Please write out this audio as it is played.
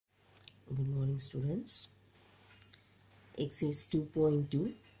Good morning, students. Exercise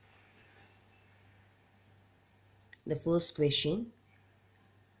 2.2. The first question.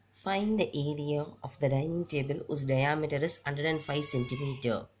 Find the area of the dining table whose diameter is 105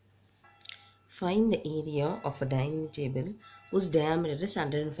 centimeter. Find the area of a dining table whose diameter is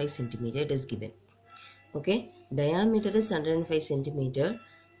 105 centimeter. It is given. Okay. Diameter is 105 centimeter.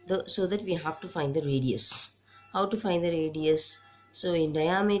 So that we have to find the radius. How to find the radius? So in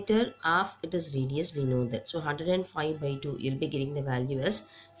diameter, half it is radius, we know that. So 105 by 2, you'll be getting the value as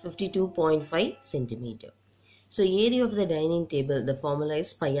 52.5 centimeter. So area of the dining table, the formula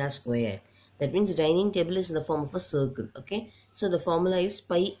is pi r squared. That means dining table is in the form of a circle. Okay. So the formula is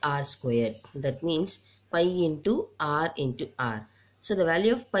pi r squared. That means pi into r into r. So the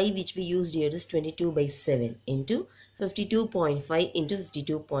value of pi which we used here is 22 by 7 into 52.5 into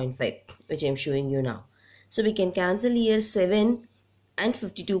 52.5, which I am showing you now. So we can cancel here 7 and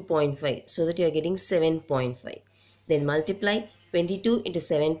 52.5, so that you are getting 7.5. Then multiply 22 into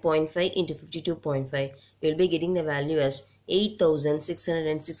 7.5 into 52.5. You will be getting the value as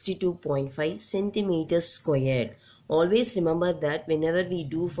 8662.5 centimeters squared. Always remember that whenever we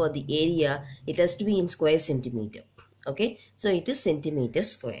do for the area, it has to be in square centimeter. Okay, so it is centimeter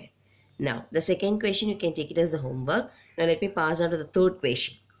square. Now, the second question you can take it as the homework. Now, let me pass on to the third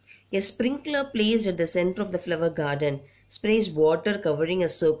question. A sprinkler placed at the center of the flower garden sprays water covering a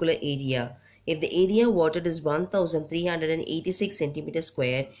circular area. If the area watered is 1386 centimeters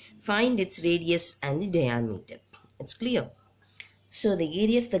square, find its radius and the diameter. It's clear. So, the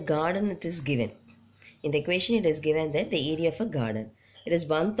area of the garden it is given. In the equation it is given that the area of a garden. It is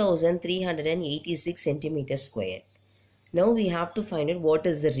 1386 centimeters square. Now we have to find out what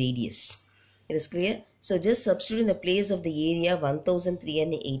is the radius. It is clear? So just substitute in the place of the area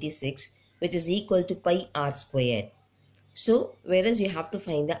 1386, which is equal to pi r squared. So whereas you have to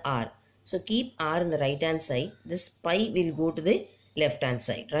find the r. So keep r on the right hand side. This pi will go to the left hand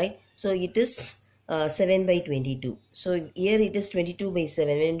side, right? So it is 7 by 22. So here it is 22 by 7.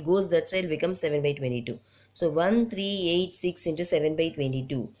 When it goes that side, it becomes 7 by 22. So 1386 into 7 by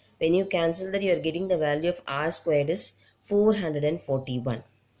 22. When you cancel that, you are getting the value of r squared is 441,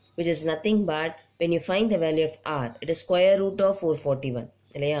 which is nothing but when you find the value of r, it is square root of 441.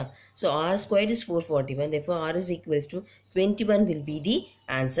 So r squared is 441, therefore r is equals to 21 will be the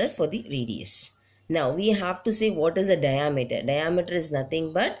answer for the radius. Now we have to say what is the diameter. Diameter is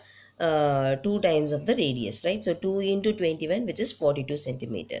nothing but 2 times of the radius, right? So 2 into 21, which is 42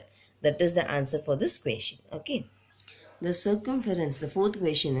 centimeter. That is the answer for this question. Okay. The circumference, the fourth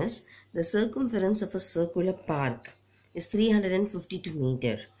question is, the circumference of a circular park is 352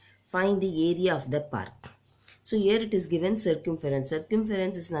 meter. Find the area of the park. So here it is given circumference.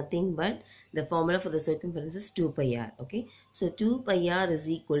 Circumference is nothing but the formula for the circumference is 2 pi r. Okay. So 2 pi r is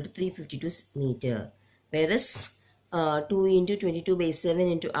equal to 352 meter. Whereas 2 into 22 by 7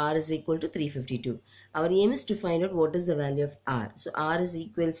 into r is equal to 352. Our aim is to find out what is the value of r. So r is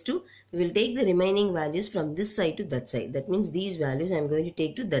equals to, we will take the remaining values from this side to that side. That means these values I am going to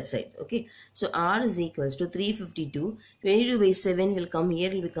take to that side. Okay. So r is equals to 352. 22 by 7 will come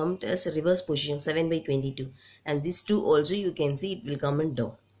here, it will come as a reverse position, 7 by 22. And this 2 also you can see it will come in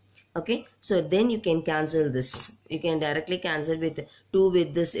down. Okay, so then you can cancel this. You can directly cancel with 2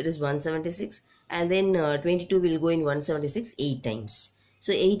 with this, it is 176, and then 22 will go in 176 8 times.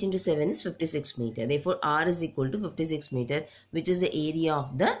 So 8 into 7 is 56 meter. Therefore r is equal to 56 meter, which is the area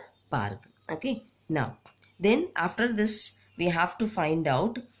of the park. Okay, now then after this we have to find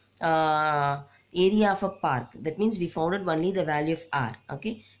out area of a park. That means we found out only the value of r.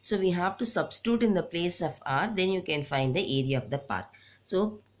 Okay, so we have to substitute in the place of r, then you can find the area of the park.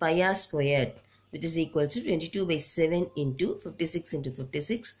 So pi r squared, which is equal to 22 by 7 into 56 into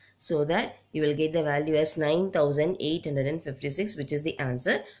 56, so that you will get the value as 9856, which is the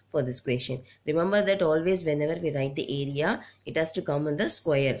answer for this question. Remember that always whenever we write the area, it has to come in the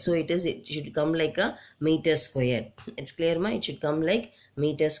square. So it should come like a meter square. It's clear, ma? It should come like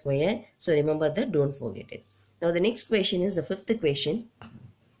meter square. So remember that, don't forget it. Now the next question is the fifth question.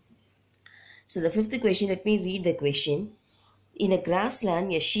 So the fifth question, let me read the question. In a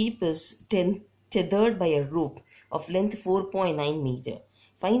grassland, a sheep is tethered by a rope of length 4.9 meter.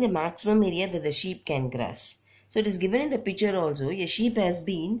 Find the maximum area that the sheep can grass. So it is given in the picture also. A sheep has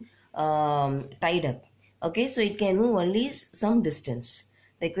been tied up. Okay, so it can move only some distance.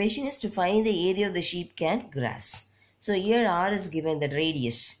 The question is to find the area the sheep can grass. So here r is given, the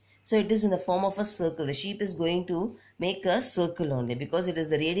radius. So it is in the form of a circle. The sheep is going to make a circle only because it is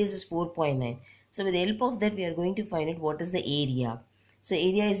the radius is 4.9. So with the help of that, we are going to find out what is the area. So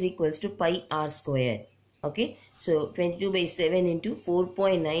area is equals to pi r squared. Okay. So 22 by 7 into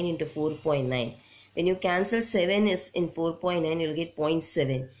 4.9 into 4.9. When you cancel 7 is in 4.9, you'll get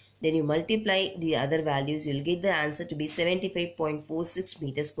 0.7. Then you multiply the other values, you'll get the answer to be 75.46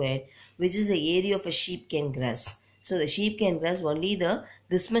 meter squared, which is the area of a sheep can grass. So the sheep can grass only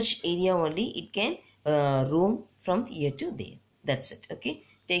this much area only it can roam from here to there. That's it. Okay.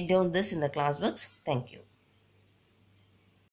 Take down this in the class box. Thank you.